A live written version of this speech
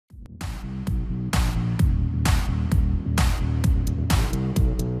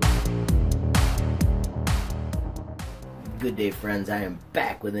Good day, friends. I am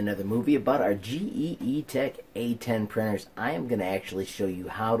back with another movie about our Geeetech A10 printers. I am going to actually show you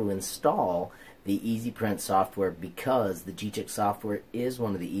how to install the EasyPrint software because the Geeetech software is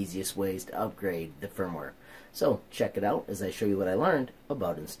one of the easiest ways to upgrade the firmware. So check it out as I show you what I learned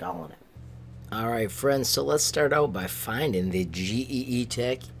about installing it. Alright friends, so let's start out by finding the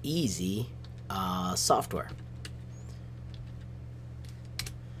Geeetech Easy software.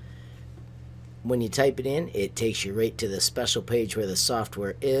 When you type it in, it takes you right to the special page where the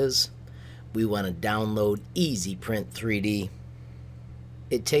software is. We want to download EasyPrint3D.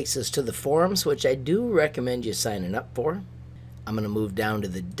 It takes us to the forums, which I do recommend you signing up for. I'm going to move down to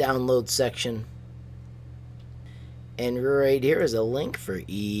the download section. And right here is a link for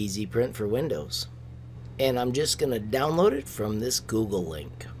EasyPrint for Windows. And I'm just going to download it from this Google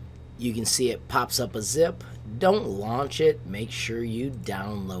link. You can see it pops up a zip. Don't launch it. Make sure you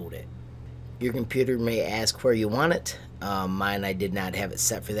download it. Your computer may ask where you want it. Mine, I did not have it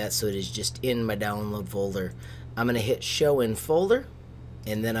set for that, so it is just in my download folder. I'm going to hit show in folder,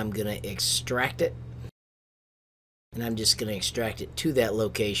 and then I'm going to extract it. And I'm just going to extract it to that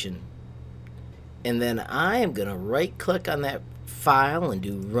location. And then I am going to right click on that file and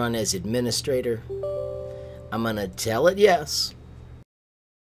do run as administrator. I'm going to tell it yes.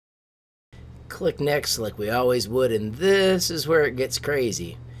 Click next like we always would, and this is where it gets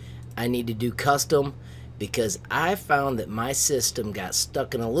crazy. I need to do custom because I found that my system got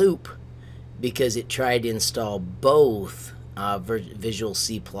stuck in a loop because it tried to install both Visual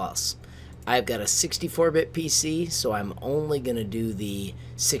C++. I've got a 64-bit PC, so I'm only going to do the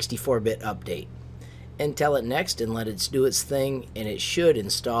 64-bit update. And tell it next and let it do its thing, and it should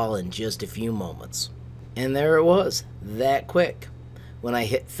install in just a few moments. And there it was, that quick. When I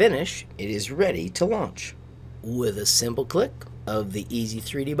hit finish, it is ready to launch with a simple click of the Easy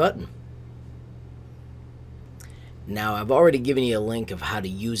 3D button. Now I've already given you a link of how to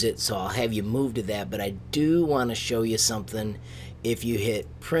use it, so I'll have you move to that, but I do want to show you something. If you hit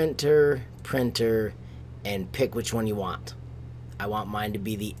printer, and pick which one you want. I want mine to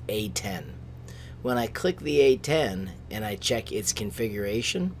be the A10. When I click the A10 and I check its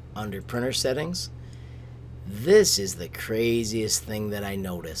configuration under printer settings, this is the craziest thing that I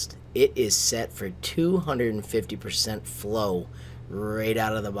noticed. It is set for 250% flow right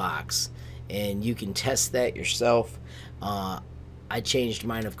out of the box, and you can test that yourself. I changed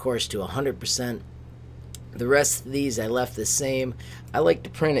mine, of course, to 100%. The rest of these I left the same. I like to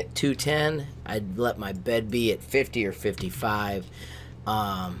print at 210. I'd let my bed be at 50 or 55.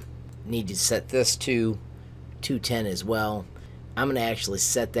 Need to set this to 210 as well. I'm going to actually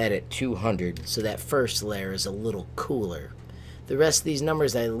set that at 200 so that first layer is a little cooler. The rest of these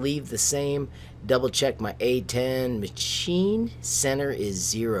numbers I leave the same. Double check my A10 machine center is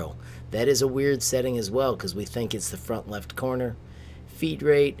 0. That is a weird setting as well because we think it's the front left corner. Feed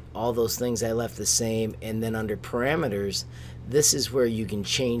rate, all those things I left the same. And then under parameters, this is where you can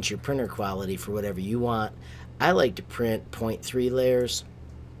change your printer quality for whatever you want. I like to print 0.3 layers.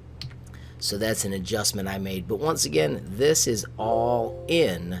 So that's an adjustment I made. But once again, this is all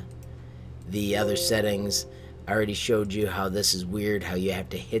in the other settings. I already showed you how this is weird, how you have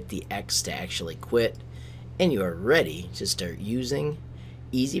to hit the X to actually quit. And you are ready to start using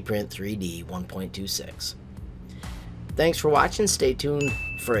EasyPrint3D 1.26. Thanks for watching. Stay tuned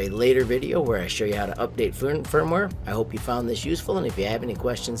for a later video where I show you how to update firmware. I hope you found this useful, and if you have any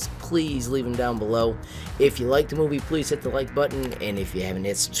questions, please leave them down below. If you like the movie, please hit the like button, and if you haven't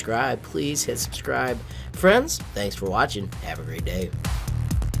hit subscribe, please hit subscribe. Friends, thanks for watching. Have a great day.